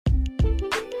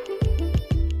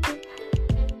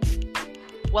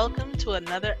Welcome to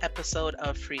another episode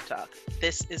of Free Talk.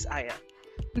 This is Aya.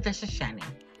 This is Shani.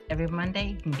 Every Monday,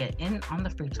 you can get in on the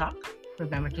Free Talk.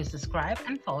 Remember to subscribe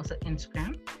and follow us on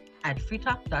Instagram at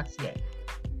freetalk.ca.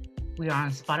 We are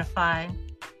on Spotify,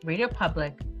 Radio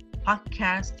Public,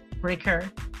 Podcast,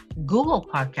 Breaker, Google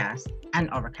Podcast, and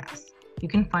Overcast. You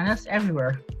can find us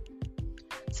everywhere.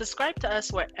 Subscribe to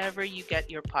us wherever you get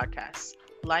your podcasts.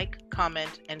 Like,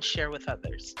 comment, and share with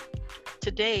others.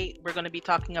 Today, we're going to be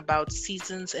talking about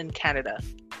seasons in Canada.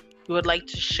 We would like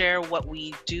to share what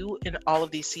we do in all of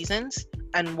these seasons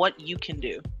and what you can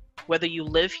do, whether you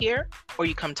live here or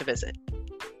you come to visit.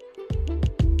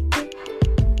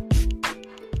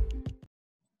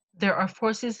 There are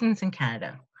 4 seasons in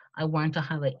Canada. I wanted to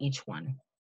highlight each one.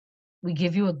 We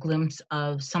give you a glimpse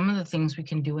of some of the things we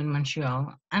can do in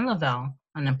Montreal and Laval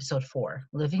on episode 4,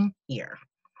 Living Here.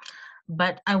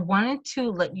 But I wanted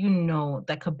to let you know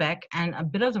that Quebec and a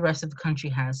bit of the rest of the country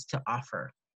has to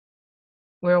offer.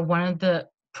 We're one of the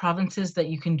provinces that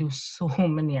you can do so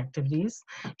many activities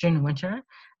during the winter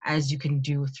as you can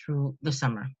do through the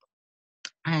summer.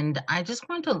 And I just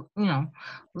want to,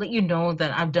 let you know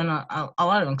that I've done a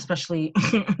lot of them, especially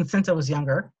since I was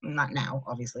younger. Not now,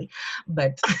 obviously,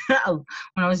 but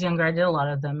when I was younger, I did a lot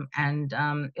of them. And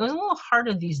it was a little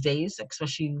harder these days,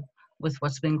 especially with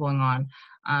what's been going on,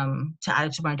 to add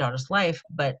it to my daughter's life.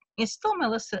 But it's still on my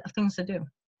list of things to do.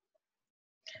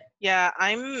 Yeah,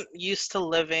 I'm used to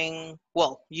living,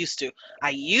 I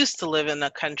used to live in a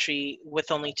country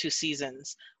with only 2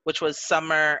 seasons, which was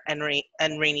summer and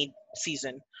rainy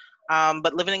season.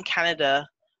 But living in Canada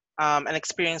and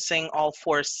experiencing all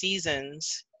 4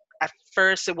 seasons, at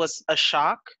first it was a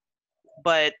shock,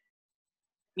 but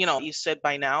you said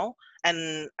by now.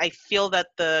 And I feel that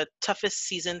the toughest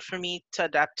season for me to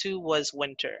adapt to was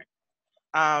winter.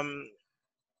 Um,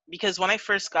 because when I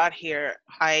first got here,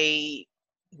 I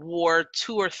wore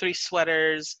 2 or 3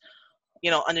 sweaters,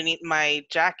 underneath my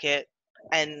jacket,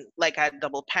 and like I had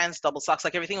double pants, double socks,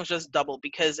 like everything was just double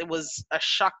because it was a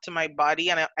shock to my body,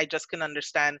 and I just couldn't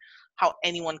understand how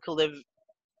anyone could live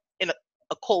in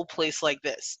a cold place like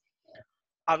this.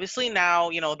 Obviously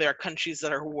now, there are countries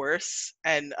that are worse,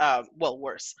 and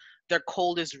worse. Their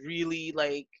cold is really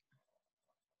like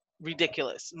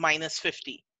ridiculous,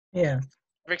 -50. Yeah.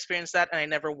 Never experienced that, and I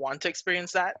never want to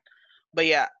experience that. But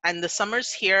yeah, and the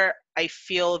summers here, I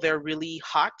feel they're really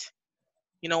hot.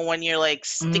 When you're like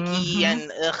sticky Mm-hmm.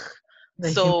 and ugh.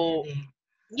 The So humidity.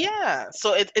 yeah,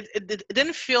 so it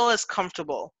didn't feel as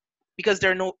comfortable because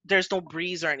there's no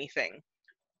breeze or anything.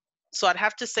 So I'd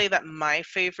have to say that my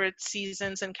favorite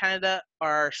seasons in Canada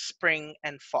are spring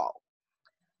and fall.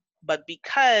 But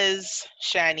because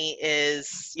Shani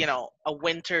is, a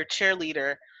winter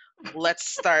cheerleader, let's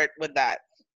start with that.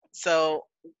 So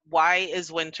why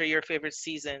is winter your favorite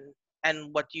season,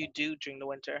 and what do you do during the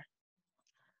winter?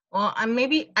 Well,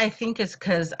 I think it's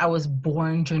because I was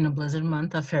born during the blizzard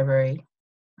month of February.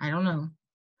 I don't know.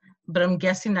 But I'm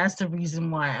guessing that's the reason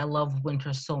why I love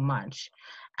winter so much.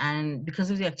 And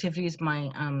because of the activities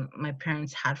my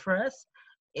parents had for us,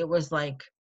 it was like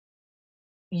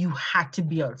you had to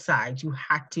be outside. You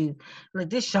had to, like,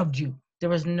 they shoved you. There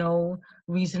was no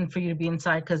reason for you to be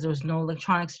inside because there was no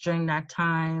electronics during that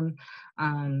time.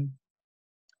 Um,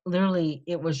 Literally,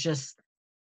 it was just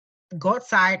go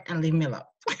outside and leave me alone.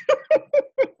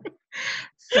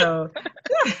 So,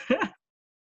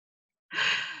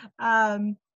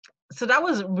 um, so that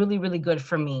was really, really good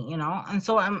for me, And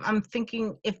so I'm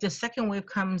thinking if the second wave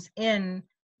comes in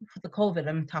for the COVID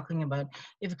I'm talking about,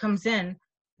 if it comes in,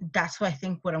 that's what I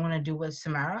think what I want to do with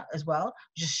Samara as well.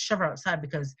 Just shove her outside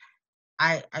because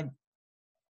I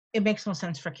it makes no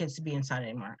sense for kids to be inside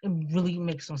anymore. It really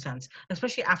makes no sense,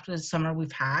 especially after the summer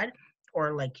we've had,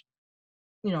 or like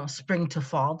spring to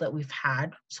fall that we've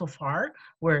had so far,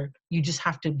 where you just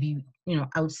have to be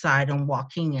outside and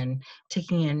walking and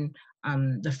taking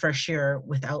in the fresh air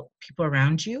without people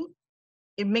around you.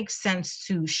 It makes sense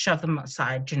to shove them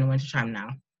outside during the wintertime now.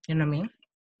 You know what I mean?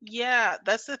 Yeah,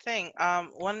 that's the thing.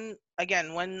 When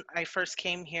I first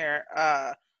came here,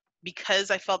 because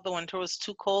I felt the winter was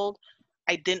too cold,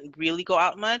 I didn't really go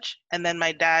out much. And then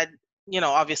my dad,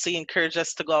 obviously encouraged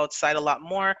us to go outside a lot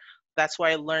more. That's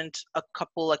why I learned a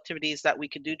couple activities that we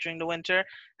could do during the winter.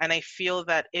 And I feel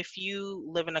that if you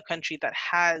live in a country that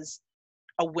has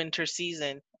a winter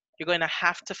season, you're going to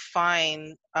have to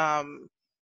find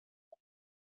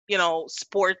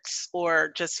sports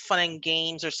or just fun and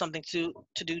games or something to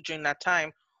do during that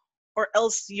time, or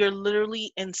else you're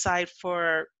literally inside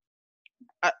for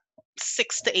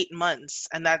 6 to 8 months,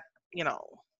 and you know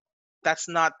that's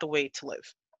not the way to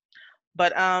live.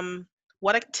 But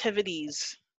what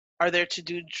activities are there to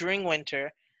do during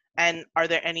winter, And are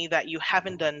there any that you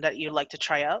haven't done that you'd like to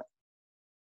try out?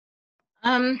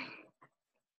 Um,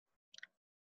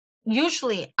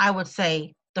 Usually I would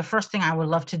say the first thing I would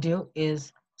love to do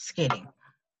is skating.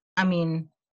 I mean,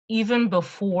 even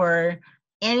before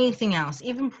anything else,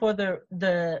 even before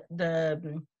the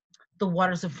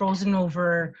waters have frozen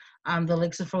over, the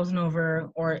lakes have frozen over,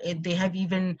 or they have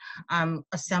even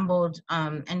assembled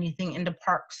anything in the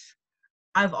parks.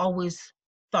 I've always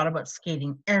thought about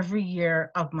skating every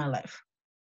year of my life.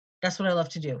 That's what I love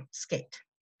to do, skate.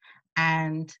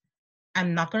 And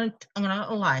I'm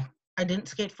gonna lie. I didn't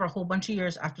skate for a whole bunch of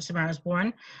years after Samara was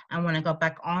born. And when I got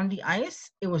back on the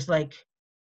ice,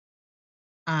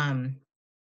 um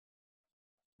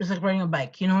it was like riding a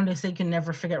bike. You know when they say you can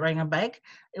never forget riding a bike?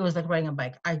 It was like riding a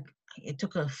bike. It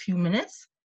took a few minutes,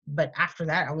 but after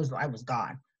that I was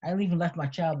gone. I even left my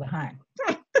child behind.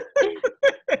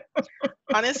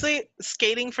 Honestly,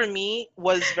 skating for me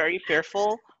was very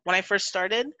fearful when I first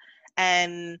started,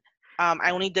 and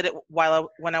I only did it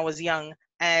when I was young.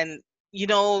 And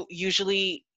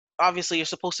usually, obviously, you're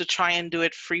supposed to try and do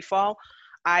it free fall.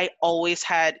 I always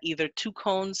had either two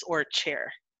cones or a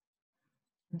chair.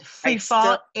 I Free still,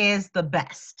 fall is the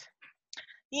best.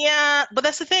 yeah, but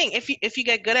that's the thing. If you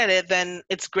get good at it, then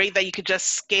it's great that you could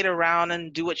just skate around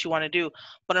and do what you want to do.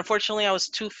 But unfortunately, I was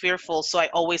too fearful, so I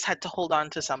always had to hold on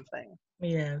to something.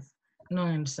 Yes. No, I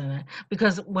understand that.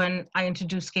 Because when I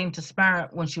introduced skating to Samara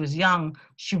when she was young,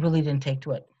 she really didn't take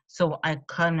to it. So I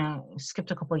kind of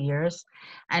skipped a couple of years.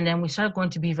 And then we started going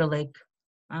to Beaver Lake.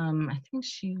 I think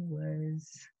she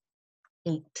was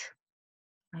 8.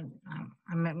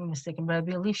 I might be mistaken, but I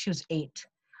believe she was 8.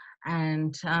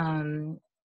 And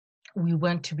we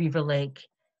went to Beaver Lake,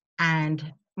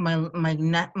 and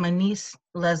my niece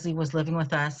Leslie was living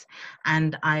with us,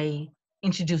 and I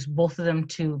introduced both of them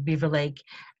to Beaver Lake,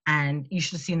 and you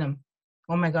should have seen them.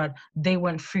 Oh my God, they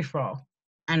went free for all,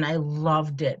 and I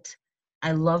loved it.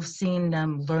 I love seeing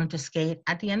them learn to skate.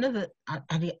 At the end of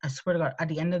I swear to God, at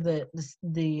the end of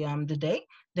the day,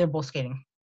 they're both skating.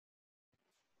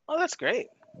 Oh, that's great.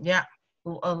 Yeah,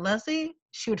 Leslie,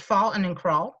 she would fall and then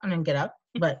crawl and then get up,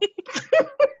 but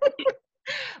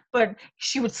but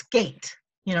she would skate.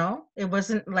 It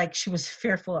wasn't like she was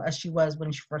fearful as she was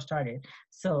when she first started.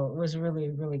 So it was really,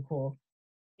 really cool.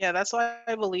 Yeah, that's why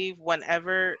I believe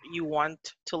whenever you want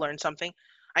to learn something,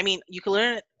 I mean, you can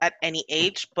learn it at any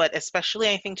age, but especially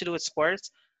anything to do with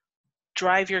sports,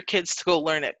 drive your kids to go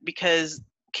learn it because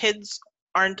kids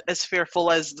aren't as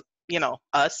fearful as,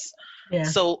 us. Yeah.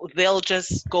 So they'll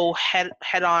just go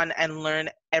head on and learn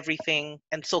everything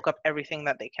and soak up everything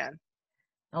that they can.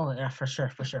 Oh yeah, for sure,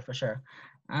 for sure, for sure.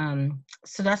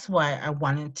 So that's why I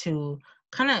wanted to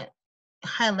kind of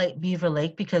highlight Beaver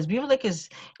Lake, because Beaver Lake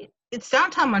it's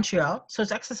downtown Montreal, so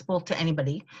it's accessible to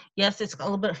anybody. Yes, it's a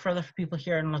little bit further for people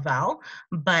here in Laval,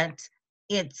 but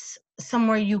it's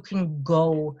somewhere you can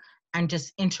go and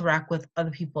just interact with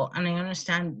other people. And I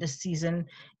understand this season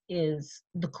is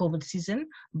the COVID season,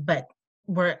 but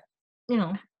we're, you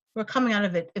know, we're coming out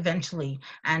of it eventually.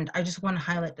 And I just want to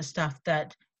highlight the stuff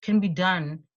that can be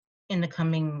done in the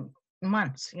coming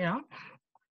months.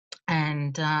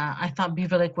 And I thought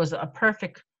Beaver Lake was a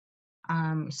perfect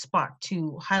spot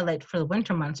to highlight for the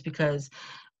winter months, because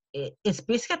it's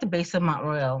basically at the base of Mount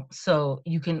Royal, so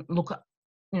you can look,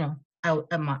 you know, out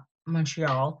at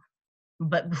Montreal.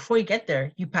 But before you get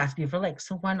there, you pass Beaver Lake.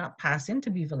 So why not pass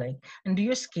into Beaver Lake and do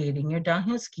your skating, your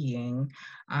downhill skiing?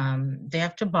 They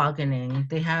have tobogganing.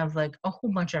 They have like a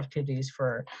whole bunch of activities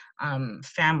for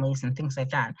families and things like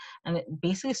that. And it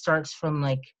basically starts from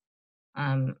like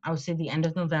I would say the end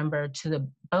of November to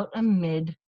about a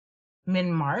mid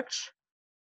March.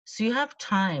 So you have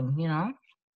time,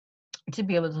 to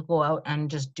be able to go out and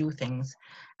just do things.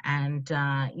 And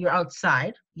you're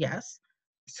outside, yes.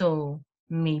 So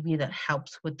maybe that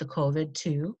helps with the COVID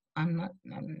too. I'm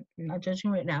not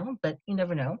judging right now, but you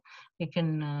never know. It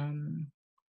can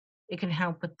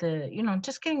help with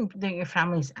just getting your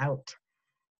families out.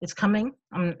 It's coming.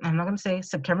 I'm not gonna say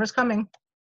September's coming.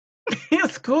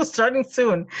 School's starting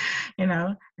soon,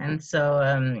 And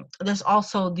so there's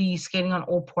also the skating on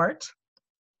Old Port.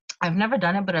 I've never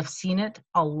done it, but I've seen it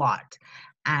a lot.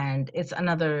 And it's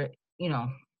another,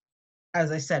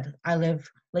 as I said, I live,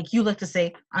 like you like to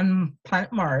say, on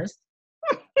planet Mars.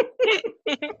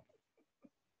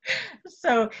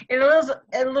 So it was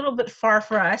a little bit far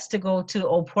for us to go to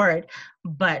Old Port,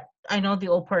 but I know the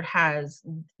Old Port has,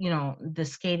 the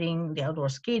skating, the outdoor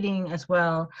skating as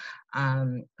well,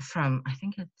 from, I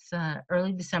think it's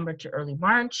early December to early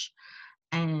March.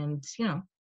 And,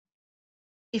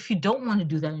 if you don't want to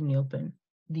do that in the open,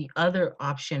 the other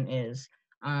option is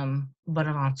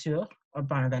Bonaventure. or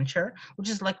Bonaventure, which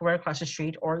is like right across the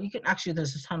street. Or you can actually,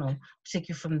 there's a tunnel to take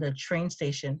you from the train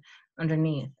station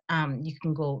underneath. You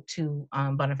can go to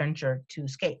Bonaventure to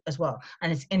skate as well,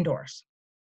 and it's indoors.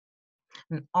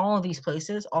 And all of these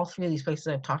places, all three of these places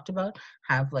I've talked about,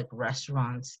 have like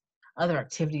restaurants, other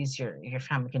activities your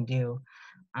family can do.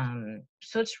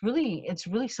 So it's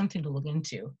really something to look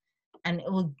into, and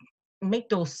it will make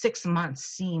those 6 months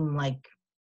seem like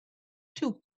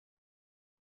two,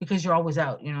 because you're always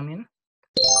out. You know what I mean?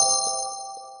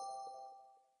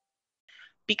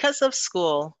 Because of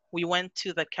school, we went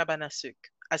to the Cabane à Sucre,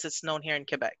 as it's known here in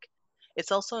Quebec.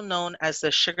 It's also known as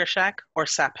the Sugar Shack or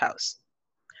Sap House.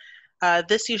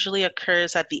 This usually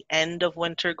occurs at the end of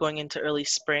winter going into early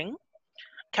spring.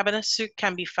 Cabane à Sucre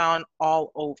can be found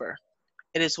all over.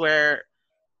 It is where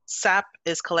sap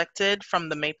is collected from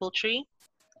the maple tree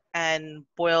and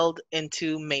boiled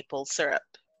into maple syrup.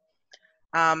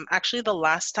 Actually, the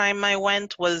last time I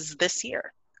went was this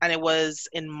year, and it was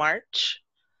in March.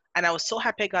 And I was so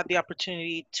happy I got the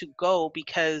opportunity to go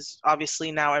because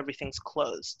obviously now everything's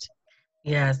closed.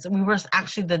 Yes, we were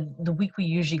actually the week we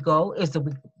usually go is the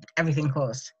week everything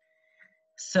closed,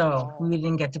 so Oh. we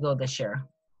didn't get to go this year.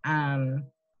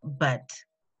 But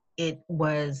it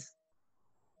was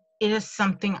it is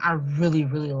something I really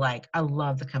really like. I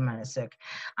love the Kamenisik.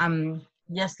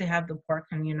 Yes, they have the pork,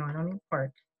 and I don't eat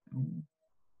pork. I'm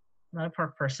not a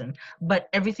pork person, but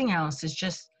everything else is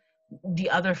just the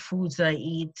other foods that I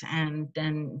eat, and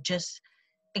then just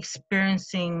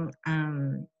experiencing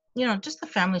just the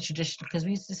family tradition, because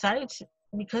we decided to,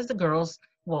 because the girls,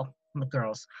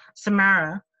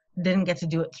 Samara didn't get to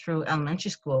do it through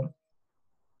elementary school.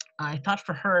 I thought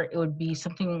for her it would be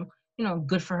something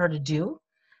good for her to do,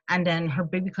 and then her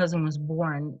baby cousin was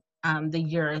born the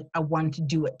year I wanted to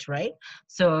do it, right?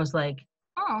 So I was like,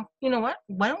 oh, you know what,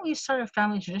 why don't we start a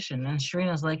family tradition? And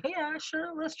Sharina's like, oh yeah,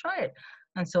 sure, let's try it.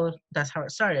 And so that's how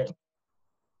it started.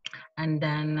 And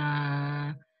then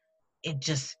it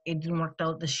didn't work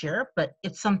out this year, but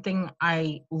it's something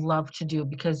I love to do,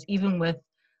 because even with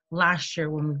last year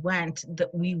when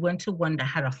we went to one that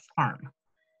had a farm.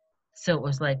 So it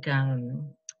was like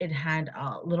it had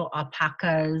little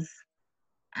alpacas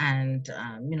and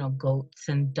goats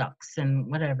and ducks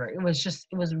and whatever. It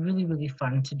was really really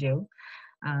fun to do.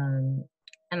 um,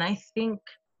 and I think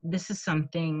this is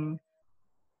something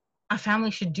a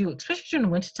family should do, especially during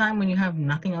the wintertime when you have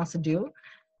nothing else to do.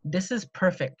 This is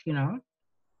perfect,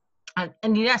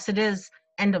 and yes, it is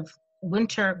end of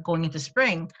winter going into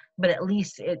spring, but at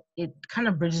least it kind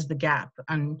of bridges the gap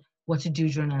on what to do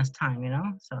during this time,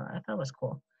 So I thought it was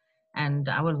cool, and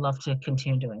I would love to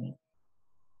continue doing it.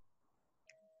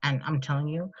 And I'm telling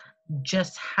you,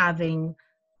 just having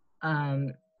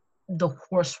um, the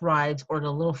horse rides or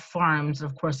the little farms,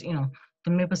 of course, the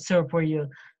maple syrup where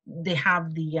they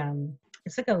have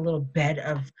it's like a little bed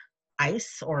of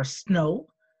ice or snow,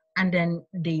 and then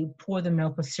they pour the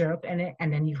maple syrup in it,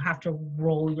 and then you have to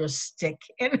roll your stick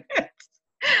in it.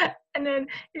 And then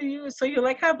you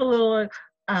like have a little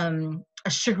a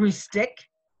sugary stick,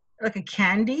 like a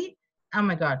candy. Oh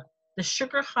my god, the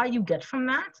sugar high you get from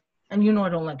that, and I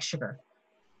don't like sugar.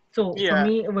 So for Yeah.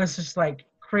 me, it was just like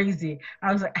crazy.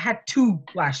 I was like, I had two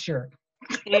last year.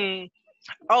 Mm.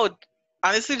 Oh,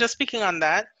 honestly, just speaking on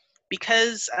that,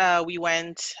 because we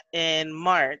went in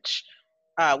March,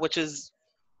 which is,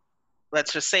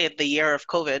 let's just say it, the year of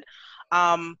COVID.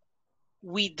 Um,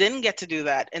 we didn't get to do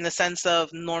that in the sense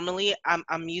of normally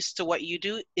I'm used to what you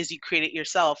do is you create it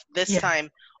yourself. This Yeah. time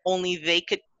only they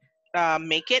could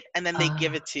make it and then they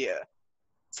give Uh, it to you.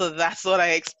 So that's what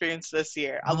I experienced this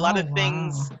year. A lot oh of wow.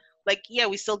 things, like yeah,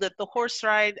 we still did the horse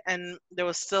ride, and there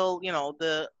was still,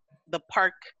 the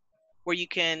park where you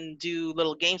can do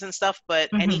little games and stuff, but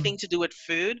Hmm. anything to do with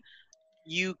food,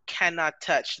 you cannot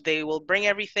touch. They will bring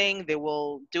everything, they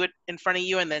will do it in front of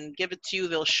you and then give it to you.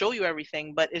 They'll show you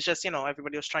everything, but it's just,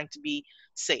 everybody was trying to be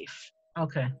safe.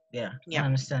 Okay. Yeah, I Yeah.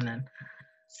 understand that.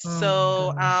 Oh my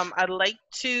So gosh. I'd like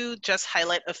to just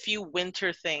highlight a few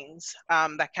winter things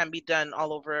that can be done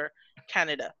all over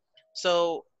Canada.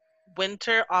 So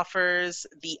winter offers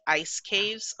the ice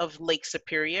caves of Lake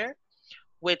Superior,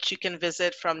 which you can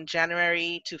visit from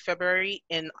January to February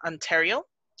in Ontario,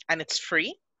 and it's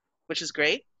free, which is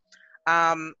great.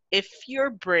 If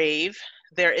you're brave,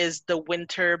 there is the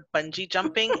winter bungee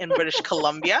jumping in British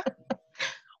Columbia.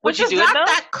 Would Which you is do it not though?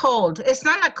 that cold. It's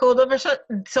not that cold over, so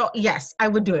yes, I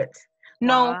would do it.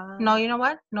 No, no, Wow. you know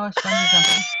what? No, it's bungee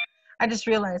jumping. I just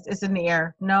realized it's in the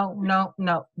air. No, no,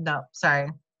 no, no.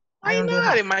 Sorry. I Why don't do not?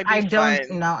 height. It might be I don't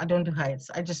fun. no, I don't do heights.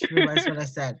 I just realized what I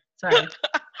said. Sorry.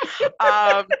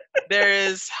 Um, there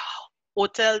is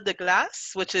Hotel de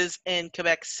Glace, which is in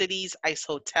Quebec City's Ice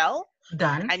Hotel,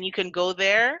 Done. and you can go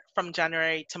there from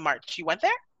January to March. You went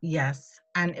there? Yes.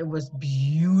 And it was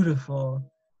beautiful.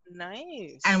 And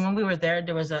Nice. when we were there,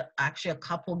 there was actually a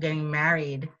couple getting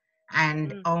married.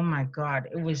 And Mm, oh my God,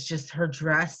 it was just her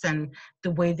dress and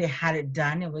the way they had it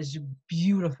done. It was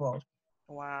beautiful.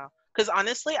 wow. Because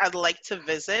honestly, I'd like to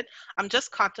visit. I'm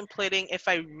just contemplating if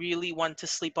I really want to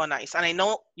sleep on ice. And I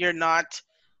know you're not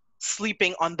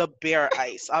sleeping on the bare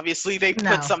ice. Obviously, they put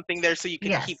No. something there so you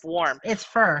can keep Yes. warm. It's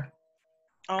fur.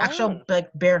 Oh, Actual like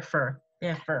bear fur.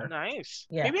 Yeah, fur. nice.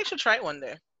 Yeah. Maybe I should try it one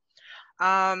day.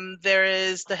 There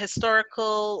is the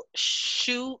historical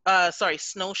snowshoe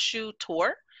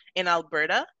tour in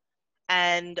Alberta,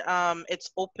 and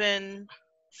it's open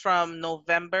from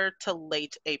November to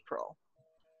late April.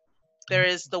 There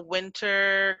is the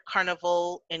Winter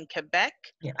Carnival in Quebec,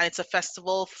 Yes. and it's a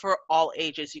festival for all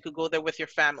ages. You could go there with your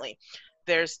family.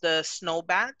 There's the snow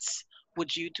bats.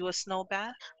 Would you do a snow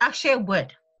bath? Actually, I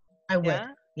would. I would.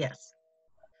 Yeah? Yes.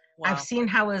 I've Wow. seen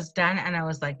how it's done and I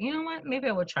was like, you know what? Maybe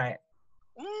I would try it.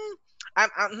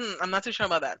 Mm, I'm not too sure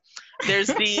about that.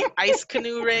 There's the ice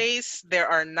canoe race. There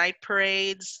are night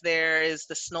parades. There is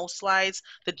the snow slides,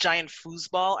 the giant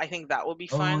foosball. I think that would be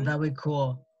Oh, fun. that'd be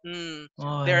cool. Mm. Oh,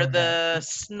 I There are love that. the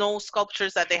snow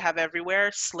sculptures that they have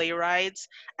everywhere, sleigh rides,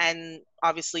 and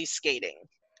obviously skating.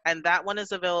 And that one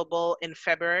is available in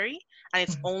February, and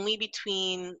it's only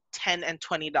between $10 and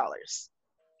 $20.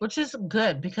 Which is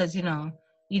good because, you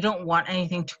don't want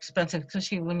anything too expensive,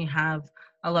 especially when you have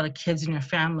a lot of kids in your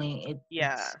family.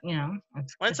 Yeah. When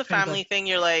it's It's a pretty good. family thing,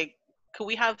 you're like, could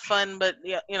we have fun? But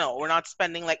yeah, we're not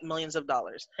spending like millions of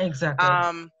dollars. Exactly.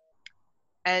 Um,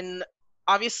 and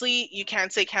obviously, you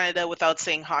can't say Canada without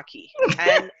saying hockey.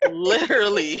 And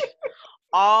literally,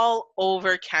 all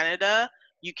over Canada,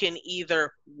 you can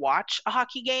either watch a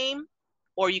hockey game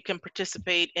or you can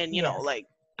participate in, Yes.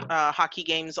 hockey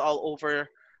games all over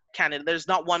Canada. There's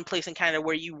not one place in Canada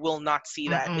where you will not see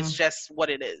that. It's Mm-mm. just what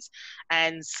it is.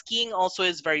 And skiing also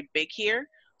is very big here.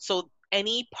 So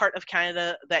any part of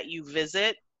Canada that you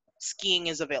visit, skiing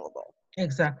is available.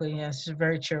 Exactly. Yes, it's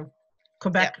very true.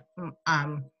 Yeah. Quebec,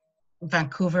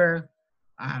 Vancouver,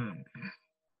 um,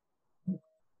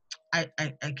 I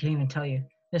can't even tell you.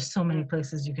 There's so many Mm,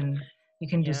 places you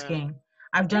can do yeah. skiing.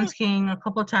 I've done Mm. skiing a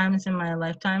couple of times in my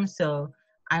lifetime, so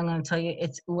I'm gonna tell you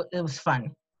it was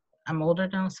fun. I'm older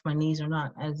now, so my knees are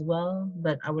not as well,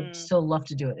 but I would Mm. still love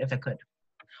to do it if I could.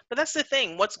 But that's the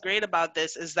thing. What's great about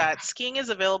this is that skiing is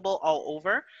available all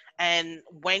over. And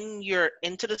when you're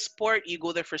into the sport, you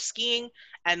go there for skiing.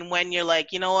 And when you're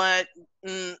like, you know what,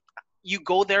 mm, you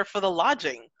go there for the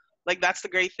lodging. Like, that's the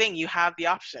great thing. You have the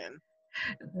option.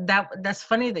 That's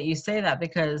funny that you say that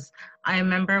because I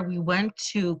remember we went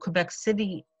to Quebec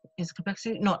City. Is it Quebec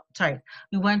City? No, sorry.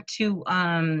 We went to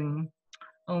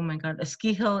oh my god, a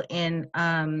ski hill in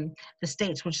the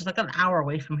States, which is like an hour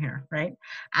away from here, right?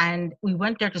 And we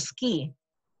went there to ski.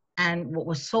 And what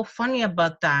was so funny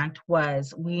about that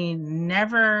was we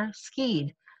never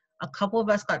skied. A couple of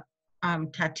us got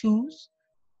tattoos.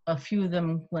 A few of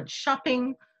them went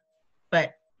shopping.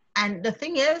 But and the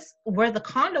thing is, where the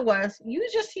condo was, you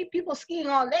just see people skiing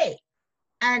all day,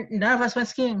 and none of us went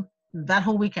skiing that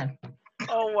whole weekend.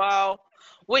 Oh, wow.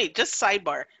 Wait, just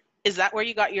sidebar. Is that where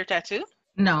you got your tattoo?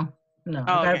 No, no, I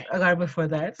Oh, got okay. it, I got it before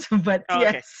that. But Oh,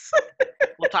 okay. yes,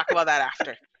 We'll talk about that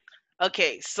after.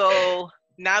 Okay, so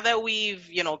now that we've,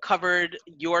 covered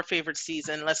your favorite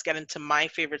season, let's get into my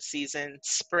favorite season,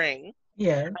 spring.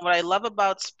 yes, And what I love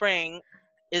about spring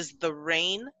is the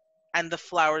rain and the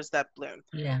flowers that bloom.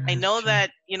 yeah, I that's know true.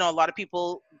 that, a lot of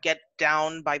people get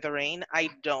down by the rain. I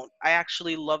don't. I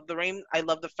actually love the rain. I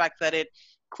love the fact that it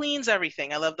cleans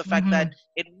everything. I love the fact that Hmm.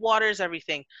 it waters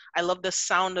everything. I love the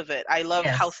sound of it. I love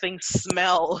how Yes, things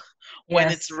smell when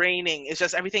it's yes, raining. It's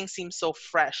just everything seems so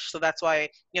fresh. So that's why,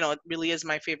 it really is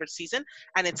my favorite season.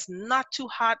 And it's not too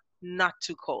hot, not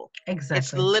too cold. It's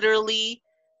exactly. literally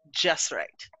just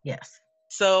right. Yes.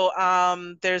 So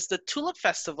there's the Tulip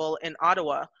Festival in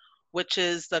Ottawa, which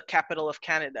is the capital of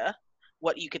Canada,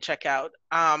 what you could check out.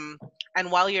 And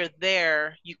while you're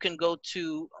there, you can go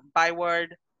to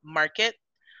Byward Market,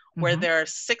 where Hmm. there are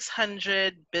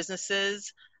 600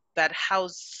 businesses that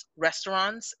house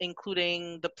restaurants,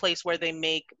 including the place where they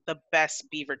make the best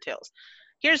beaver tails.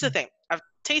 Here's the thing. I've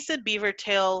tasted beaver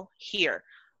tail here,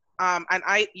 and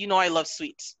I love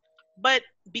sweets, but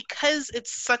because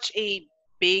it's such a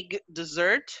big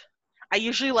dessert, I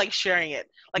usually like sharing it.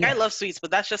 Like, I Yes. love sweets,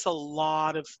 but that's just a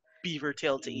lot of beaver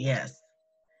tail to eat. Yes.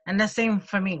 And the same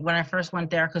for me when I first went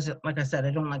there, because like I said,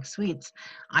 I don't like sweets.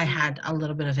 I Mm, had a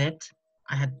little bit of it.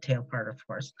 I had the tail part, of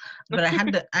course, but I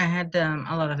had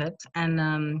a lot of it,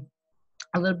 and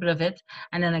a little bit of it,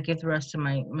 and then I gave the rest to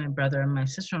my brother and my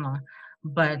sister-in-law.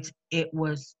 But Mm, it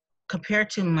was, compared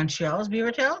to Montreal's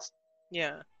Beaver Tails,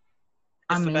 yeah,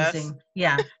 it's the best. amazing.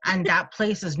 Yeah, and that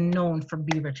place is known for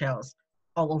beaver tails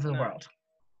all over the No. world.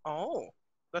 Oh,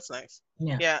 that's nice.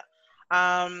 Yeah. Yeah.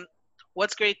 Um,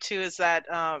 what's great too is that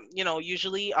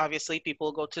usually obviously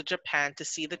people go to Japan to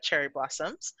see the cherry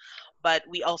blossoms, but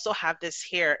we also have this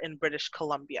here in British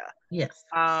Columbia. Yes.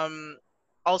 Um,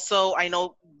 Also, I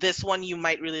know this one you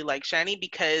might really like, Shani,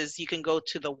 because you can go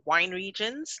to the wine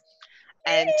regions,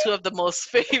 and two of the most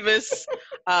famous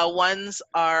ones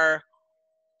are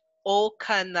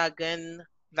Okanagan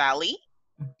Valley.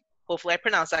 Hopefully, I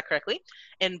pronounced that correctly,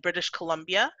 in British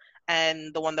Columbia,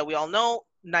 and the one that we all know,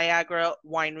 Niagara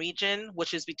Wine Region,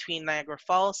 which is between Niagara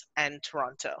Falls and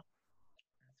Toronto.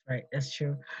 Right. That's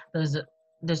true. There's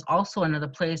there's also another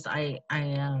place I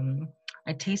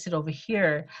tasted over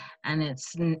here, and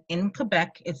it's in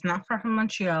Quebec. It's not far from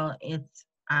Montreal. It's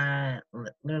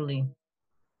literally,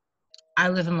 I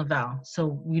live in Laval,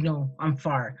 so I'm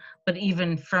far. But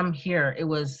even from here, it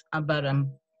was about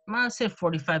I say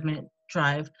 45-minute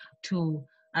drive to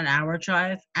an hour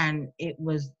drive, and it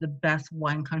was the best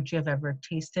wine country I've ever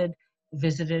tasted,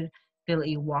 visited. They let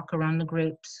you walk around the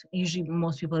grapes. Usually,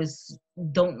 most people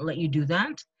don't let you do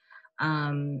that.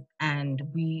 And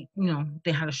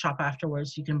they had a shop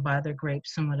afterwards. You can buy their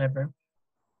grapes and whatever.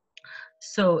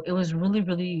 So it was really,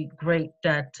 really great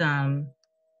that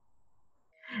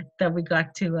we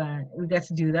got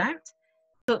to do that.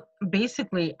 So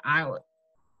basically,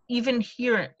 even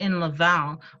here in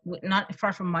Laval, not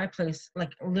far from my place,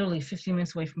 like literally 15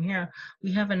 minutes away from here,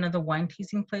 we have another wine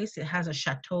tasting place. It has a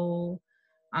chateau,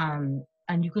 and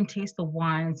you can taste the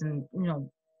wines and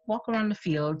walk around the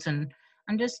fields and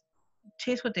just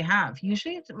taste what they have.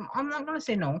 Usually, I'm not gonna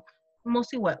say no,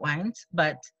 mostly white wines,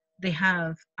 but they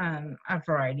have a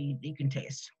variety that you can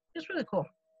taste. It's really cool.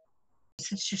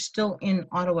 Since you're still in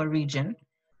Ottawa region,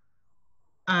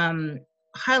 um,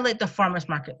 highlight the farmers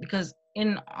market, because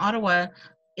in Ottawa,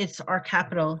 it's our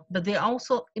capital, but they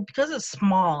also, because it's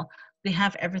small, they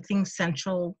have everything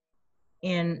central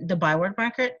in the Byward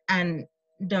market, and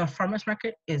the farmers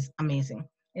market is amazing.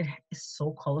 It is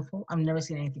so colorful. I've never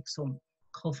seen anything so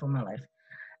colorful in my life.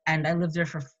 And I lived there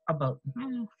for about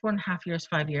 4.5 years,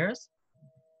 5 years,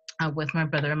 with my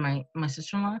brother and my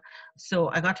sister-in-law. So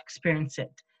I got to experience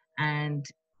it. And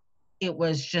it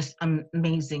was just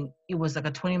amazing. It was like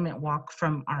a 20-minute walk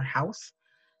from our house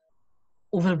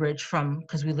over the bridge, from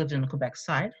because we lived in the Quebec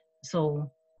side. So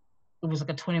it was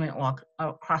like a 20-minute walk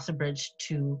across the bridge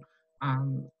to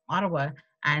Ottawa.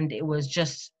 And it was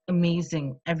just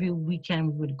amazing. Every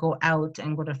weekend we would go out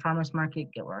and go to farmers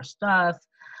market, get our stuff.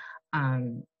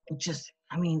 Just,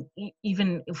 I mean,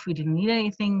 even if we didn't need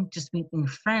anything, just meeting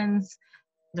friends,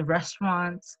 the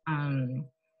restaurants.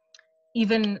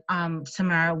 Even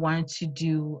Samara wanted to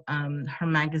do her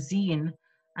magazine,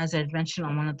 as I had mentioned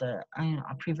on one of the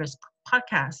a previous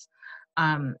podcasts.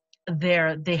 Um,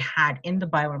 there, they had in the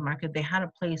Byward Market, they had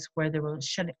a place where they were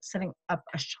setting up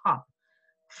a shop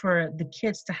for the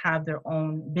kids to have their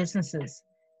own businesses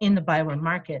in the Byward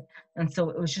Market, and so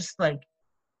it was just like,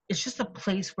 it's just a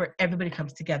place where everybody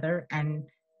comes together and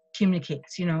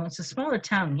communicates. It's a smaller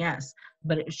town, yes,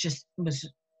 but it was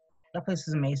that place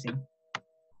is amazing.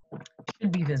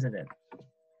 Should be visited.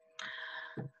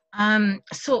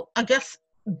 So I guess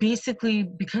basically,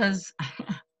 because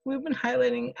we've been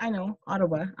highlighting, I know,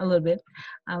 Ottawa a little bit,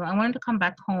 I wanted to come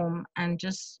back home and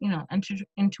just, enter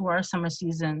into our summer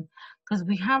season, because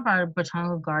we have our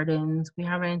botanical gardens, we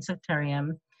have our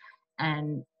insectarium,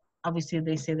 and obviously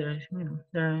they say they're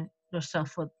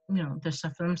stuff for, they're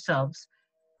stuff for themselves.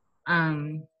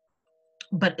 Um,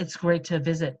 but it's great to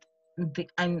visit.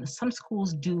 And some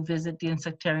schools do visit the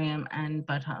insectarium and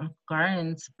botanical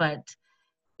gardens, but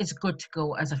it's good to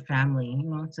go as a family.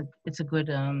 It's a good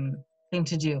thing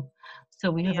to do.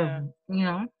 So we have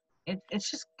Yeah.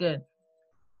 it's just good.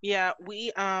 Yeah,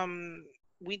 we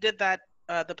did that,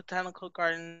 the botanical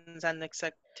gardens and the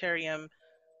insectarium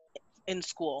in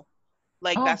school.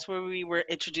 Like Oh, that's where we were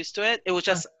introduced to it. It was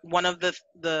uh, just one of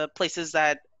the places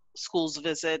that schools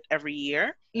visit every year.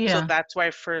 So yeah. that's where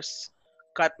I first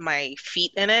got my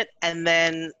feet in it. And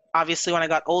then obviously when I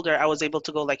got older, I was able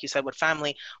to go, like you said, with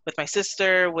family, with my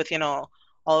sister, with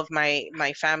all of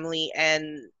my family. And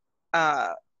uh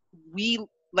we,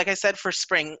 like I said, for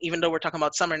spring, even though we're talking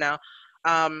about summer now,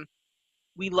 um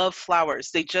we love flowers.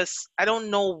 They just, I don't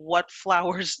know what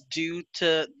flowers do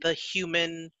to the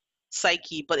human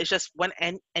psyche, but it's just when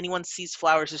anyone sees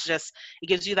flowers, it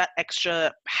gives you that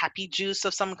extra happy juice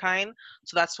of some kind.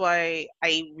 So that's why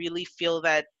I really feel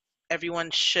that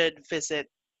everyone should visit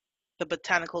the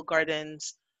botanical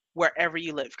gardens wherever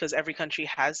you live, because every country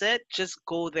has it. Just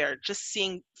go there. Just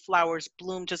seeing flowers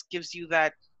bloom just gives you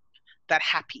that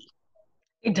happy.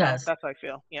 It does. That's how I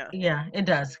feel. Yeah. Yeah, it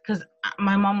does. Because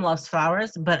my mom loves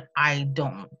flowers, but I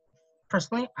don't.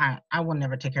 Personally, I will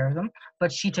never take care of them,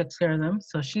 but she takes care of them,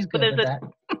 so she's But good there's with a that.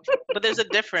 but there's a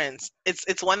difference.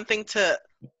 It's one thing to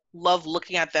love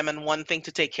looking at them and one thing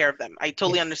to take care of them. I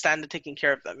totally Yes, understand the taking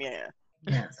care of them. Yeah,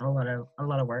 yeah. yes, a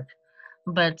lot of work.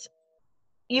 But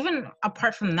even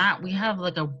apart from that, we have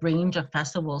like a range of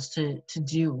festivals to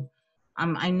do.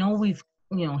 I know we've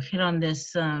hit on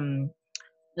this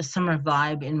the summer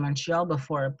vibe in Montreal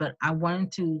before, but I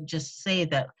wanted to just say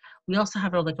that we also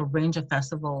have like a range of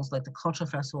festivals, like the cultural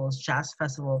festivals, jazz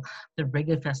festival, the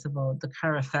reggae festival, the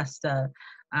Cara Festa,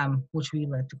 which we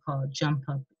like to call Jump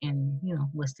Up in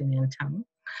West Indian town.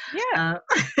 Yeah.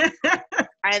 Uh,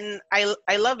 And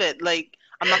I love it. Like,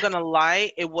 I'm not gonna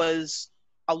lie, it was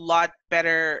a lot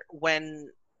better when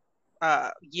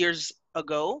years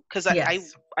ago, because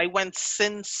yes. I went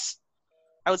since,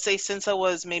 I would say, since I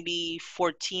was maybe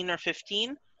 14 or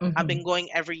 15. I've Hmm. been going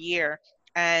every year,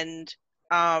 and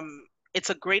um, it's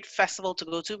a great festival to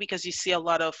go to because you see a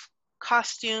lot of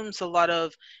costumes, a lot of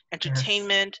Yes.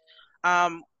 entertainment.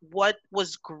 What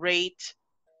was great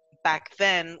back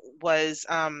then was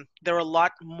there were a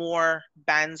lot more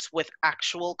bands with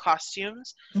actual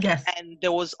costumes, Yes. and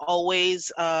there was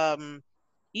always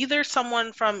either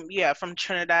someone from, yeah, from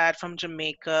Trinidad, from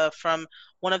Jamaica, from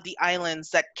one of the islands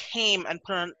that came and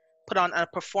put on a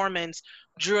performance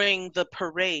during the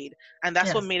parade, and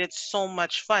that's what Yes. made it so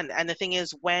much fun. And the thing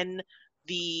is, when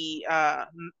the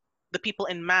people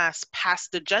in mass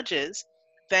passed the judges,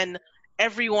 then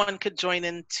everyone could join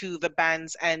into the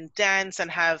bands and dance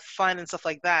and have fun and stuff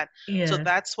like that. So Yes.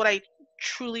 that's what I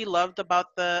truly loved about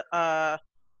the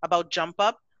about Jump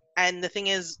Up. And the thing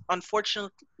is,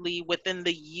 unfortunately, within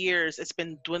the years, it's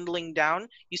been dwindling down.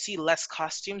 You see less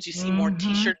costumes, you see more Hmm.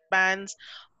 t-shirt bands,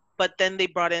 but then they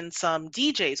brought in some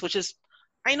DJs, which is,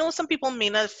 I know some people may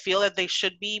not feel that they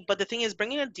should be, but the thing is,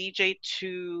 bringing a DJ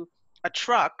to a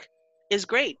truck is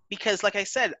great because, like I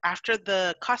said, after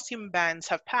the costume bands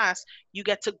have passed, you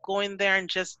get to go in there and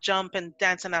just jump and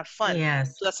dance and have fun.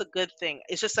 Yes. So that's a good thing.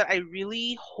 It's just that I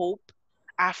really hope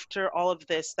after all of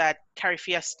this that Cari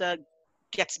Fiesta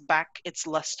gets back its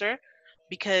luster,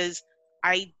 because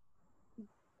I,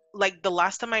 like, the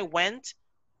last time I went,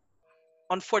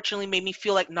 unfortunately made me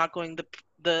feel like not going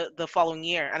the following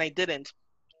year, and I didn't,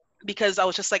 because I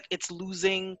was just like, it's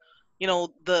losing,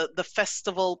 the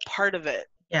festival part of it,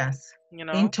 Yes. you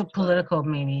know? Into So political,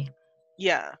 maybe.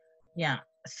 yeah. Yeah.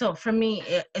 So for me,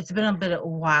 it's been a bit of a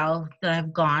while that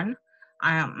I've gone.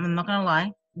 I'm not gonna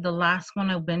lie. The last one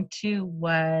I went to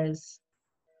was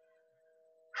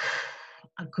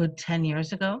a good 10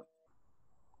 years ago.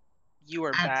 You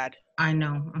were And bad. I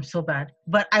know I'm so bad,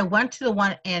 but I went to the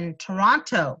one in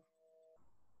Toronto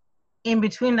in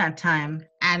between that time,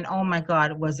 and oh my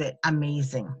God, was it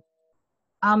amazing!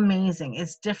 Amazing.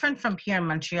 It's different from here in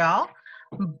Montreal,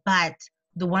 but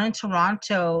the one in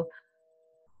Toronto,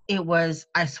 it was,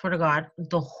 I swear to God,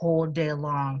 the whole day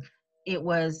long. It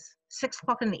was 6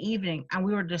 o'clock in the evening, and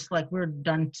we were just like, we were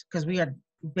done because we had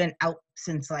been out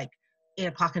since like 8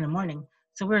 o'clock in the morning.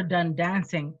 So we were done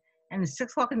dancing, and it's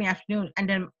 6 o'clock in the afternoon. And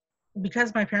then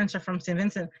because my parents are from St.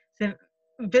 Vincent, St.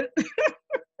 Vin-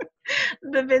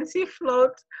 the Vinci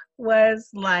float was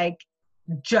like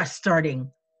just starting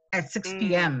at 6 Mm.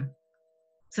 p.m.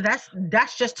 So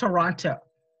that's just Toronto.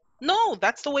 No,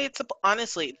 that's the way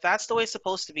honestly, that's the way it's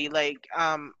supposed to be. Like,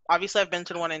 obviously I've been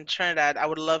to the one in Trinidad. I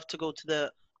would love to go to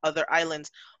the other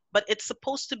islands, but it's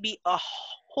supposed to be a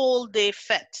whole day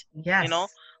fete, you know?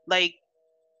 Yes. Like,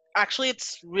 actually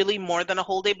it's really more than a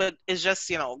whole day, but it's just,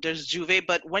 there's Juve,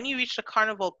 but when you reach the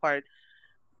carnival part,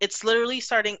 it's literally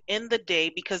starting in the day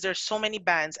because there's so many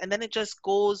bands, and then it just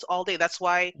goes all day. That's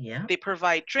why Yeah. they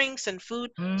provide drinks and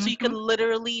food, so you could Mm-hmm.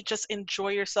 literally just enjoy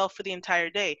yourself for the entire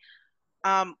day.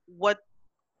 What,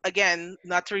 again,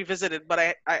 not to revisit it,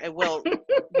 but I will.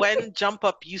 When Jump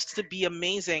Up used to be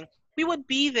amazing, we would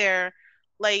be there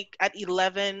like at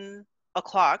 11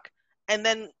 o'clock, and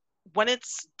then when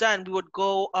it's done, we would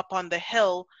go up on the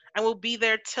hill and we'll be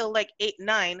there till like 8,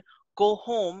 9, go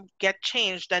home, get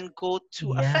changed, then go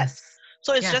to a fest. Yes.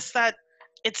 So it's just Yes. that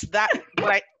it's that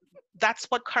what I that's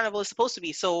what carnival is supposed to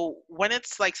be. So when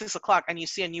it's like 6 o'clock and you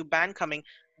see a new band coming,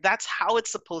 that's how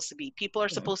it's supposed to be. People are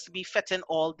Mm. supposed to be fetting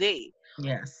all day,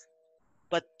 Yes.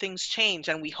 but things change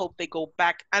and we hope they go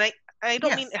back. And I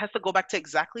don't mean Yes. it has to go back to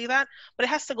exactly that, but it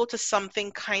has to go to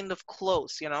something kind of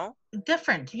close.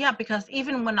 Different. Yeah, because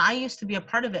even when I used to be a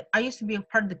part of it, I used to be a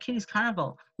part of the Kitties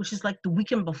Carnival, which is like the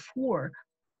weekend before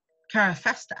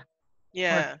Carafesta,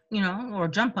 or Yeah. or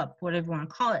jump up, whatever you want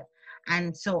to call it.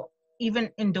 And so even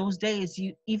in those days,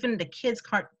 even the kiddies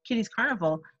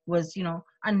carnival was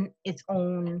on its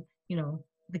own.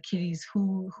 The kiddies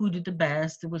who did the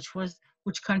best,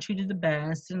 which country did the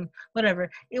best, and whatever.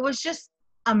 It was just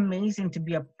amazing to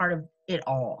be a part of it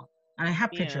all. And I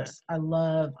have Yeah. pictures. I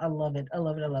love it. I love it. I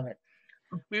love it.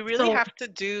 We really So have to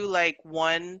do like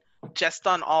one just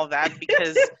on all that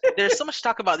because there's so much to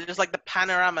talk about. There's like the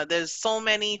panorama. There's so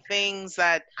many things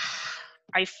that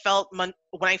I felt when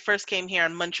I first came here,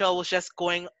 and Montreal was just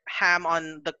going ham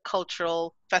on the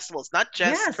cultural festivals, not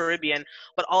just yes, Caribbean,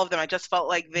 but all of them. I just felt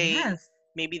like yes.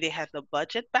 maybe they had the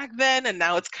budget back then, and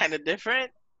now it's kind of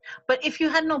different. But if you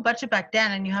had no budget back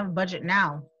then and you have a budget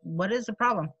now, what is the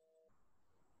problem?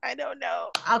 I don't know.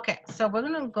 Okay, so we're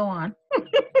gonna go on.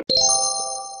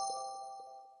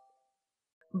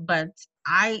 But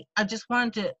I just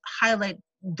wanted to highlight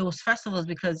those festivals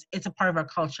because it's a part of our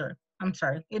culture. I'm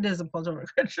sorry, it is a part of our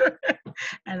culture,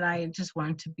 and I just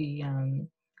wanted to be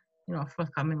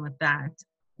forthcoming with that.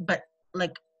 But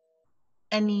like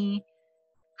any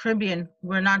Caribbean,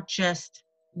 we're not just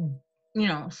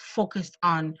focused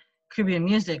on Caribbean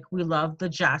music. We love the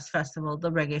jazz festival,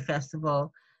 the reggae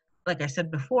festival, like I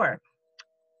said before.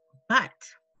 But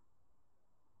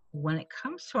when it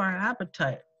comes to our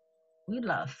appetite, we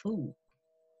love food.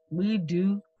 We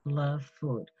do love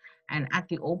food. And at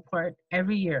the Old Port,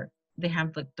 every year, they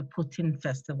have like the Poutine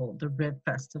Festival, the Rib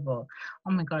Festival.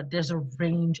 Oh my God, there's a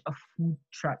range of food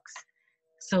trucks.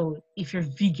 So if you're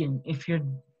vegan, if you're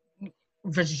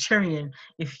vegetarian,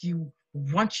 if you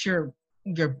want your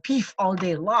beef all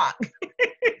day long,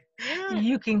 Yeah.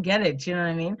 you can get it. You know what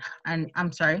I mean? And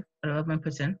I'm sorry, but I love my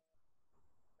poutine.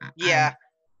 Yeah.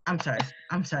 I'm sorry.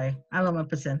 I'm sorry. I love my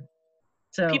poutine.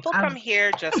 So People come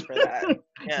here just for that.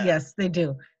 Yeah. yes, they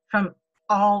do, from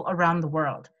all around the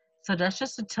world. So that's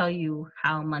just to tell you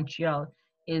how Montreal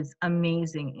is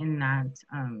amazing in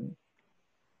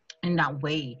that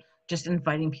way, just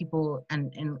inviting people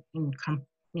and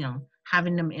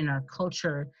having them in our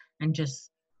culture and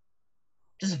just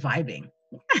vibing.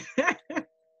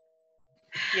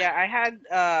 Yeah,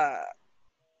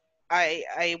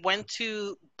 I went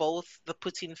to both the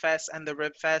Poutine Fest and the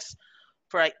Rib Fest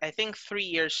for I think 3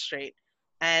 years straight.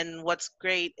 And what's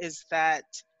great is that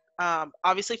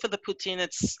obviously for the poutine,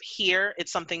 it's here.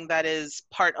 It's something that is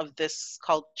part of this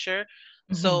culture.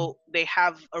 Hmm. So they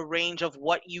have a range of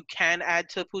what you can add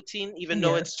to poutine, even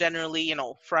though it's Yes, generally,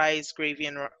 fries, gravy,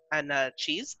 and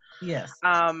cheese. yes.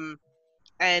 Um,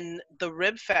 and the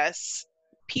Rib Fest,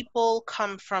 people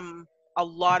come from a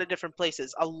lot of different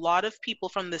places. A lot of people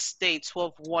from the States who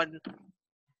have won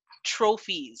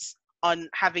trophies on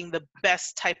having the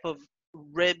best type of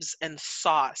ribs and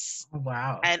sauce.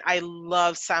 Wow. And I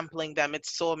love sampling them.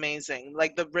 It's so amazing.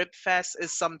 Like the Rib Fest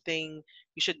is something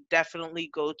you should definitely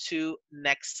go to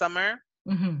next summer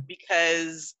Hmm.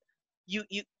 because you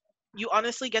you you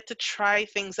honestly get to try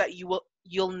things that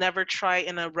you'll never try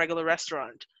in a regular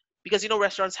restaurant. Because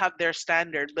restaurants have their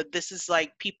standard, but this is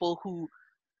like people who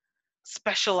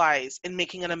specialize in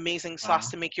making an amazing sauce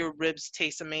Wow. to make your ribs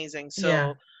taste amazing.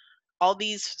 Yeah. So all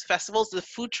these festivals, the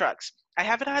food trucks. I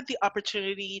haven't had the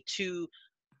opportunity to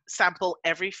sample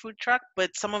every food truck,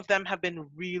 but some of them have been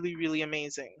really, really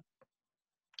amazing.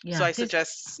 So Yeah. I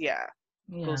suggest, yeah,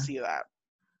 go Yeah. see that.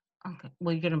 Okay.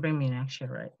 Well, you're gonna bring me next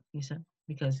year, right? You said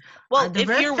because Well, the if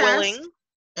rib you're willing, fest,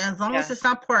 as long as yeah, it's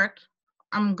not pork,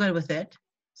 I'm good with it.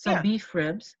 So yeah, beef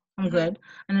ribs, I'm hmm good.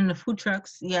 And then the food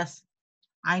trucks, yes,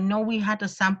 I know we had a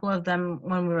sample of them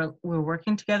when we were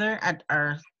working together at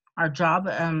our job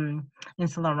in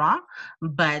Saint Laurent,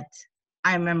 but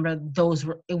I remember those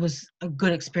were it was a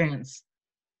good experience.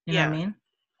 You know what I yeah. mean? So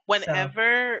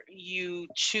Whenever you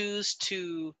choose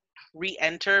to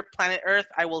re-enter planet Earth,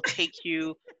 I will take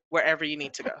you wherever you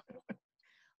need to go.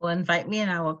 well, invite me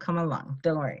and I will come along.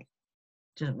 Don't worry.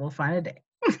 Just we'll find a day.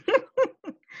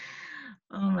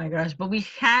 Oh my gosh, but we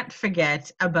can't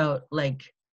forget about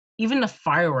like even the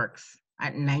fireworks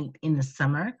at night in the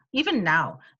summer. Even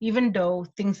now, even though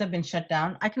things have been shut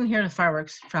down, I can hear the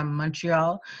fireworks from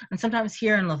Montreal and sometimes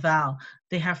here in Laval.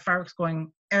 They have fireworks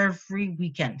going every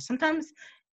weekend. Sometimes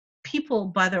people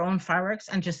buy their own fireworks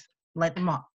and just light them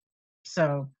up.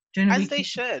 So during the As week, they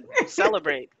should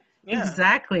celebrate. Yeah.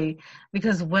 exactly,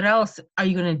 because what else are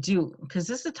you going to do? Because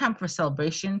this is a time for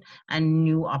celebration and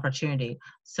new opportunity.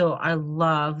 So I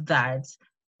love that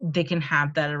they can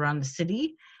have that around the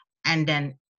city. And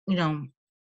then, you know,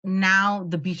 now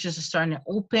the beaches are starting to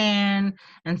open.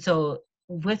 And so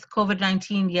with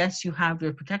COVID-19, yes, you have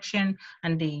your protection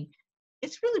and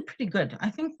it's really pretty good.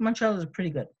 I think Montreal is pretty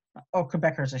good, or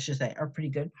Quebecers, I should say, are pretty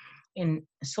good. in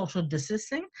social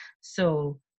distancing.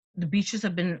 So the beaches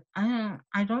have been,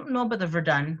 I don't know about the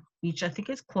Verdun beach. I think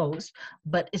it's closed,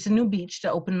 but it's a new beach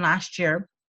that opened last year.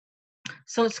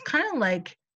 So it's kind of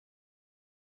like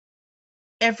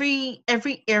every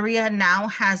area now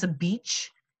has a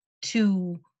beach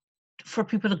to for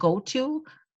people to go to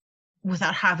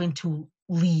without having to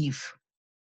leave.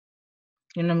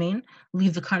 You know what I mean?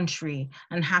 Leave the country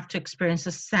and have to experience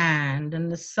the sand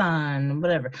and the sun and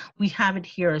whatever. We have it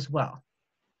here as well.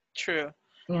 True.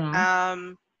 You know?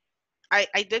 Um,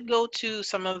 I did go to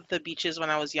some of the beaches when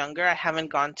I was younger. I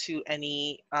haven't gone to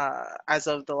any as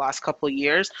of the last couple of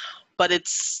years, but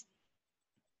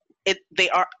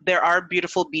there are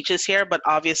beautiful beaches here, but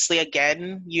obviously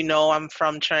again, I'm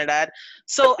from Trinidad.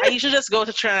 So I usually just go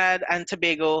to Trinidad and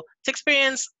Tobago to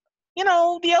experience,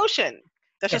 the ocean.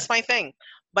 That's just Yes, my thing.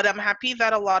 But I'm happy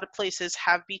that a lot of places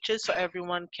have beaches so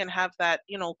everyone can have that,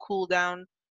 cool down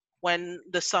when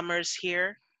the summer's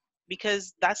here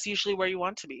because that's usually where you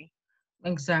want to be.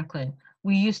 exactly.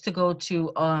 We used to go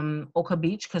to Oka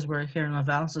Beach because we're here in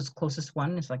Laval, so it's the closest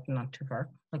one. It's like not too far,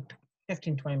 like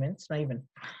 15, 20 minutes, not even.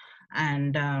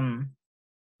 And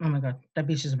oh my God, that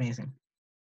beach is amazing.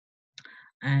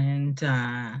 And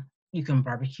you can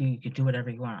barbecue, you can do whatever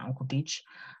you want on Uncle Beach.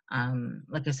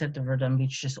 Like I said, the Verdun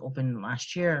Beach just opened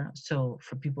last year, so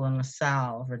for people in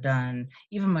LaSalle, Verdun,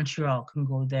 even Montreal can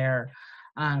go there.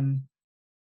 Um,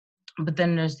 but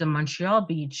then there's the Montreal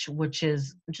Beach, which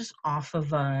is just off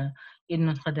of in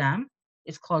Notre Dame.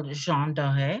 It's called Jean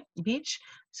Doré Beach,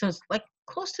 so it's like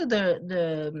close to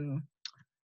the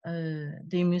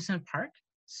amusement park.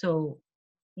 So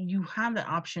you have the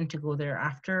option to go there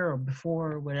after or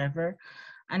before or whatever,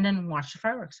 and then watch the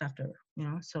fireworks after.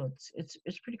 So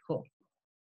it's pretty cool.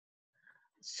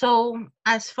 So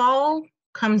as fall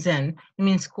comes in, I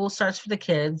mean, school starts for the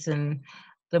kids, and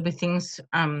there'll be things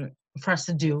for us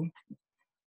to do.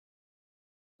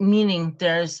 Meaning,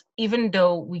 there's even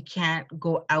though we can't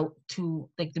go out to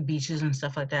like the beaches and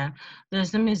stuff like that,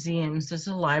 there's the museums, there's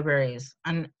the libraries,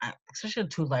 and especially the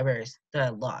two libraries that I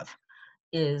love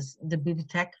is the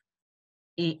Bibliothèque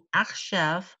et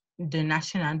Archives de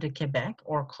National de Québec,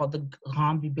 or called the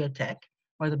Grande Bibliothèque,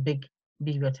 or the Big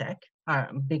Bibliothèque,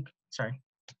 sorry,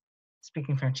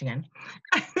 speaking French again,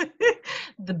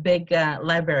 the big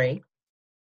library.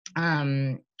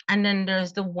 And then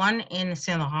there's the one in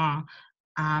Saint Laurent.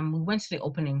 We went to the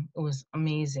opening. It was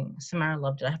amazing. Samara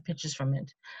loved it. I have pictures from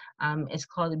it. It's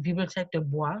called the Bibliothèque de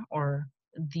Bois, or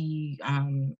the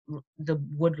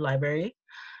Wood Library,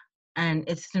 and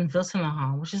it's in Ville Saint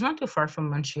Laurent, which is not too far from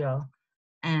Montreal.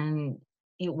 And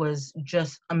it was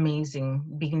just amazing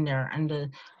being there, and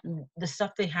the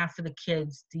stuff they have for the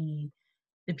kids, the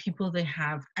people they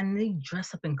have, and they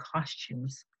dress up in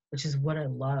costumes, which is what I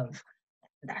love.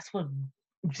 That's what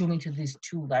drew me to these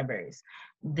two libraries.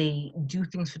 They do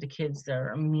things for the kids that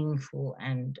are meaningful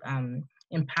and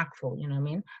impactful, you know what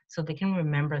I mean? So they can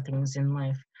remember things in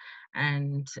life.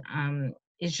 And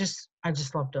I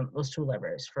just love them, those two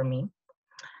libraries for me.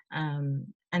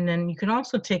 And then you can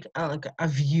also take like a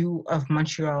view of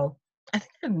Montreal. I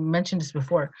think I mentioned this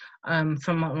before,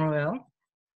 from Mont Royal.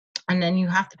 And then you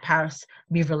have to pass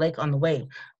Beaver Lake on the way.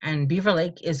 And Beaver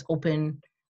Lake is open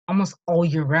almost all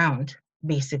year round,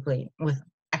 basically, with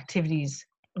activities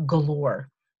galore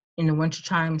in the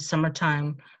wintertime,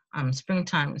 summertime,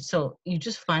 springtime. So you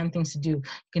just find things to do. You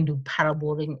can do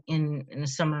paddleboarding in the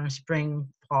summer, spring,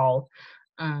 fall.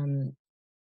 Um,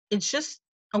 it's just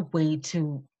a way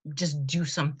to just do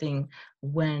something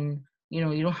when you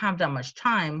don't have that much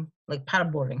time, like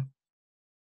paddleboarding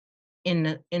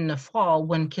in the fall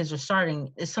when kids are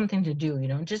starting. Is something to do,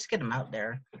 just get them out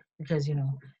there, because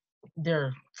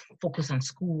they're focused on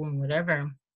school and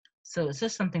whatever. So it's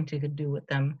just something to do with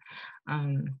them.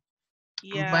 um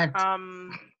Yeah, but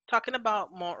talking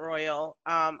about Mont Royal,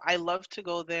 I love to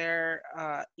go there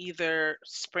either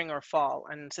spring or fall.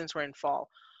 And since we're in fall,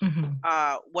 mhm,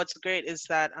 what's great is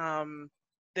that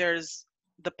there's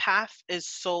the path is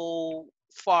so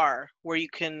far where you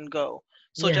can go.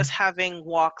 So just yes, having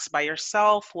walks by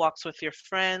yourself, walks with your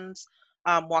friends,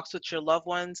 walks with your loved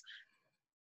ones,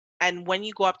 and when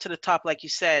you go up to the top, like you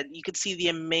said, you could see the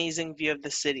amazing view of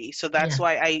the city. So that's yes,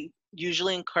 why I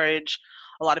usually encourage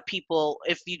a lot of people,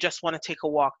 if you just want to take a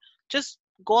walk, just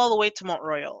go all the way to Mont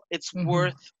Royal. It's mhm,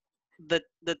 worth the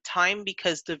time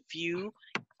because the view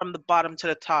from the bottom to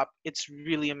the top, it's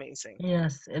really amazing.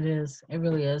 yes, it is, it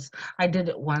really is. I did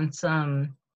it once.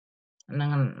 And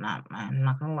I'm not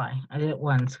gonna lie, I did it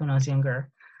once when I was younger.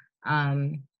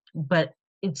 But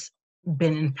it's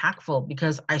been impactful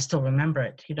because I still remember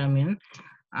it, you know what I mean?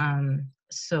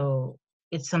 So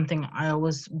it's something I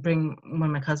always bring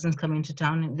when my cousins come into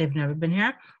town and they've never been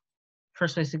here.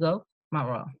 First place to go, Mount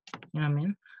Royal. You know what I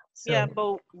mean? Yeah,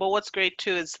 So but what's great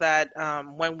too is that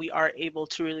when we are able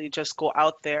to really just go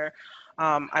out there,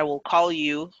 I will call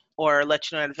you or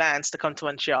let you know in advance to come to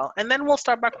Montreal, and then we'll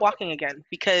start back walking again.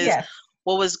 Because yes.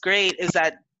 what was great is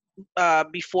that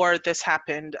before this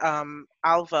happened,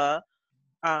 Alva,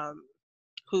 um,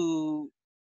 who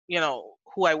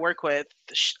who I work with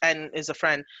and is a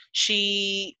friend,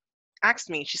 she asked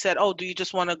me, she said, "Oh, do you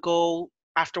just want to go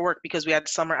after work?" Because we had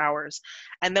summer hours.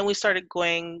 And then we started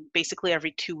going basically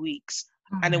every 2 weeks.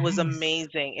 Oh, And it was nice.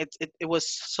 amazing. It was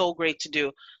so great to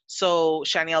do. So,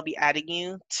 Shani, I'll be adding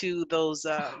you to those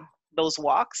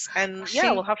walks. And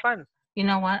yeah, we'll See, have fun. you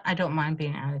know what? I don't mind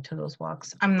being added to those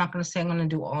walks. I'm not going to say I'm going to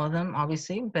do all of them,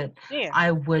 obviously, but Yeah.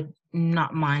 I would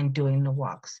not mind doing the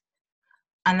walks.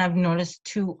 And I've noticed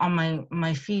too on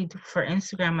my feed for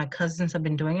Instagram, my cousins have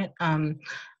been doing it.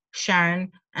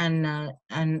 Sharon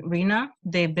and Rena,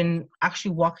 they've been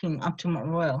actually walking up to Mount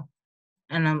Royal,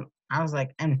 and I was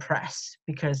like impressed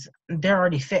because they're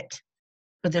already fit,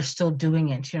 but they're still doing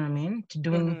it. You know what I mean? To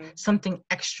doing Hmm. something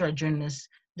extra during this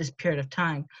period of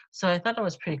time. So I thought it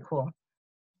was pretty cool.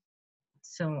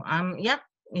 So yeah,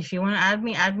 if you want to add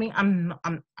me, add me.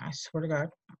 I swear to God,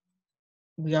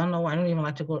 we all know I don't even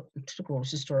like to go to the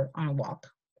grocery store on a walk,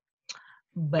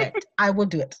 but I will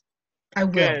do it. I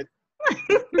will. Good.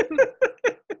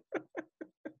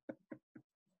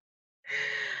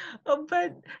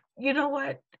 But you know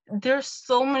what? There's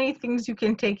so many things you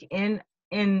can take in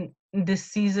this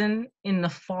season in the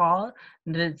fall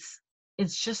that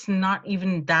it's just not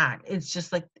even that. It's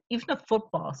just like even a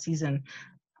football season.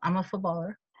 I'm a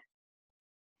footballer.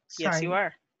 Yes, you Sorry.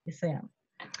 are. Yes, I am.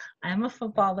 I'm a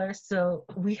footballer. So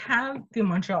we have the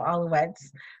Montreal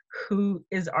Alouettes, who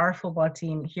is our football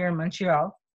team here in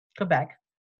Montreal, Quebec.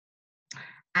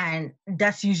 And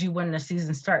that's usually when the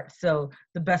season starts. So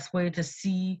the best way to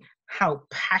see how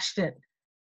passionate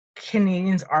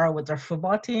Canadians are with their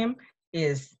football team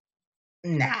is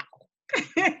now.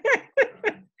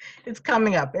 It's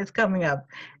coming up. It's coming up.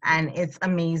 And it's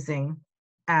amazing.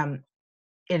 Um,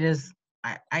 it is,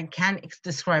 I can't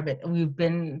describe it. We've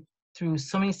been through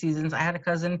so many seasons. I had a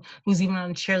cousin who's even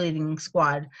on a cheerleading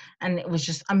squad, and it was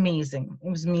just amazing. It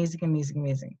was amazing, amazing,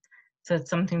 amazing. So it's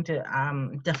something to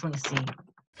definitely see.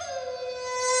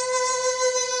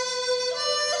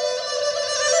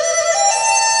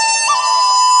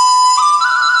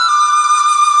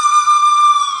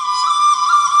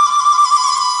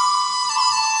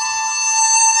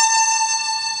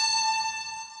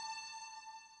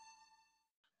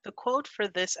 The quote for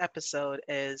this episode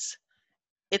is,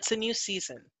 "It's a new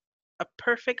season, a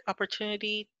perfect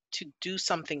opportunity to do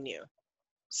something new,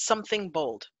 something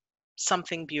bold,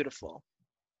 something beautiful."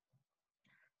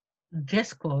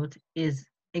 This quote is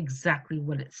exactly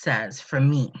what it says for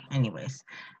me, anyways.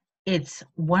 It's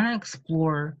want to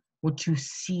explore what you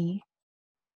see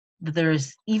that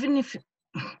there's, even if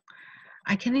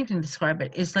I can't even describe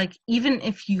it. It's like even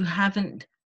if you haven't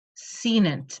seen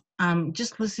it,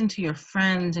 just listen to your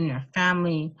friends and your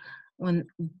family when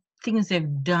things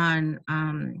they've done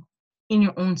in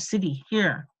your own city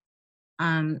here.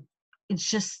 Um, it's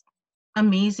just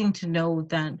amazing to know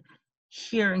that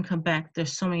here in Quebec,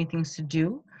 there's so many things to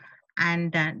do,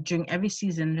 and that during every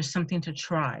season, there's something to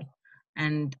try.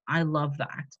 And I love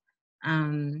that.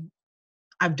 Um,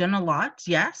 I've done a lot,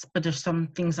 yes, but there's some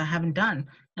things I haven't done,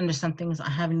 and there's some things I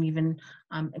haven't even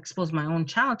exposed my own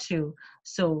child to.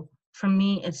 So for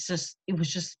me, it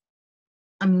was just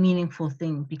a meaningful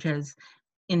thing because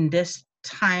in this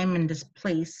time in this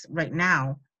place right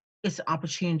now, it's an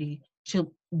opportunity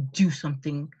to do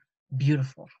something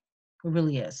beautiful. It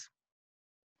really is.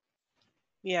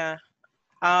 Yeah.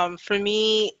 For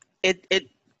me, it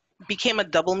became a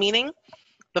double meaning.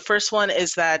 The first one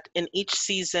is that in each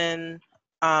season,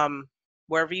 um,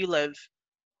 wherever you live,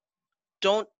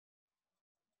 don't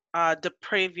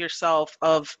deprive yourself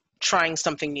of trying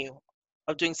something new,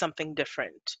 of doing something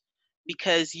different,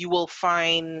 because you will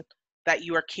find that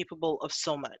you are capable of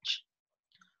so much.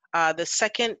 The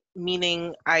second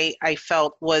meaning I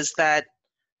felt was that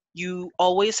you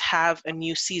always have a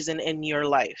new season in your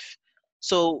life.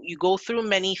 So you go through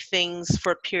many things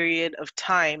for a period of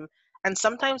time, and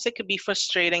sometimes it could be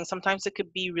frustrating, sometimes it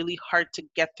could be really hard to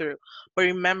get through. But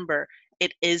remember,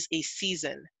 it is a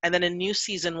season, and then a new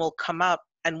season will come up.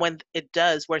 And when it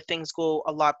does, where things go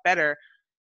a lot better,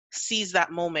 seize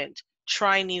that moment,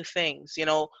 try new things,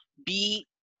 be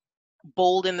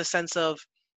bold in the sense of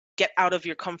get out of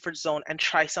your comfort zone and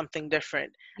try something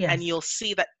different. And Yes. you'll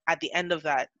see that at the end of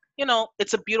that,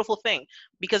 it's a beautiful thing,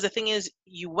 because the thing is,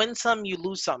 you win some, you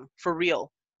lose some, for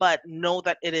real. But know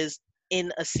that it is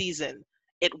in a season.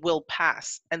 It will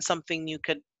pass, and something new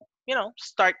could,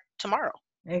 start tomorrow.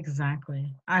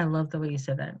 Exactly. I love the way you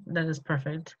said that. That is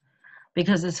perfect.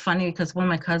 Because it's funny because when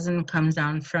my cousin comes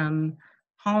down from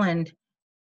Holland,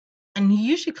 and he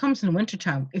usually comes in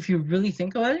wintertime, if you really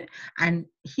think about it, and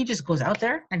he just goes out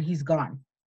there and he's gone.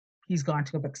 He's gone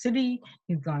to Quebec City.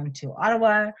 He's gone to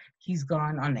Ottawa. He's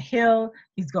gone on the hill.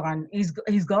 He's gone. He's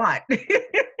gone.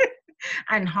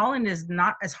 And Holland is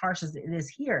not as harsh as it is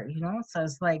here, So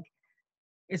it's like,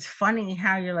 it's funny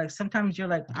how you're like, sometimes you're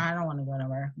like, I don't want to go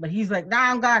nowhere, but he's like, nah,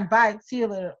 I'm gone. Bye. See you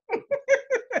later.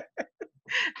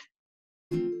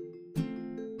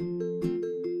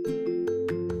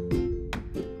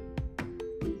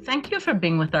 Thank you for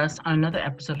being with us on another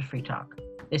episode of Free Talk.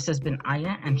 This has been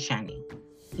Aya and Shani.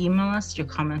 Email us your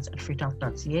comments at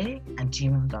freetalk.ca at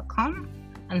gmail.com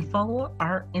and follow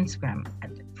our Instagram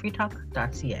at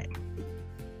freetalk.ca.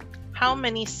 How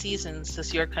many seasons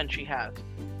does your country have?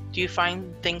 Do you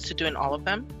find things to do in all of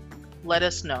them? Let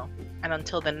us know. And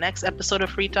until the next episode of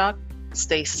Free Talk,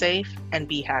 stay safe and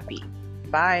be happy.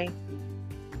 Bye.